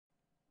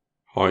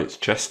Hi, it's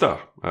Chester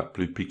at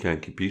Blue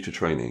Pecan Computer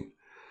Training,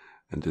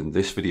 and in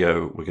this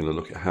video we're going to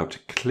look at how to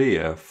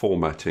clear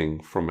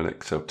formatting from an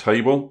Excel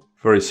table.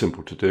 Very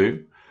simple to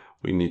do.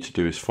 What you need to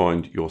do is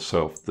find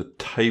yourself the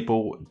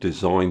Table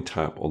Design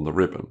tab on the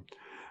ribbon.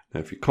 Now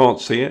if you can't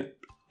see it,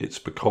 it's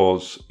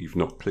because you've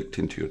not clicked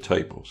into your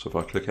table. So if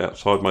I click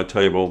outside my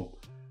table,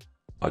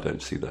 I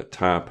don't see that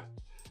tab.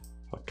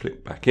 If I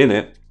click back in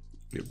it,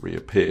 it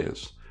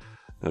reappears.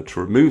 Now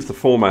to remove the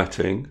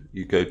formatting,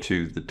 you go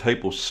to the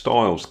Table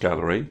Styles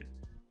gallery,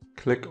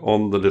 click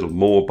on the little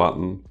More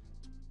button,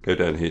 go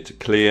down here to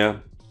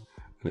Clear,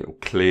 and it will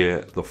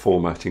clear the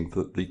formatting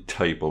that the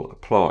table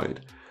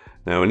applied.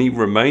 Now any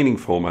remaining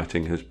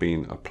formatting has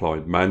been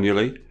applied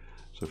manually.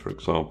 So for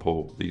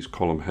example, these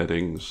column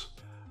headings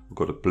have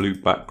got a blue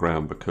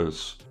background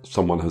because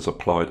someone has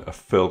applied a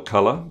fill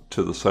color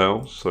to the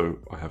cells, so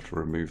I have to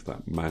remove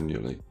that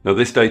manually. Now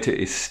this data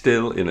is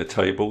still in a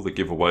table. The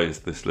giveaway is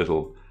this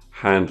little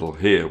handle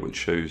here which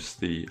shows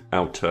the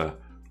outer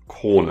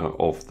corner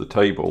of the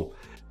table.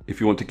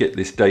 If you want to get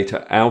this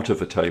data out of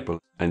a table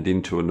and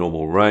into a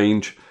normal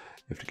range,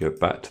 you have to go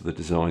back to the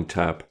Design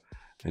tab,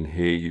 and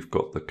here you've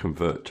got the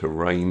Convert to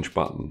Range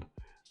button.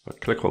 If I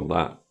click on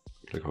that,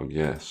 click on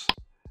Yes,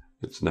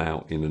 it's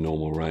now in a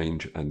normal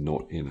range and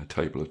not in a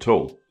table at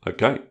all.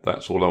 Okay,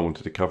 that's all I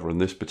wanted to cover in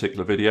this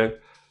particular video.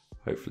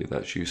 Hopefully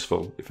that's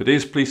useful. If it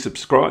is, please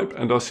subscribe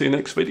and I'll see you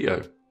next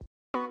video.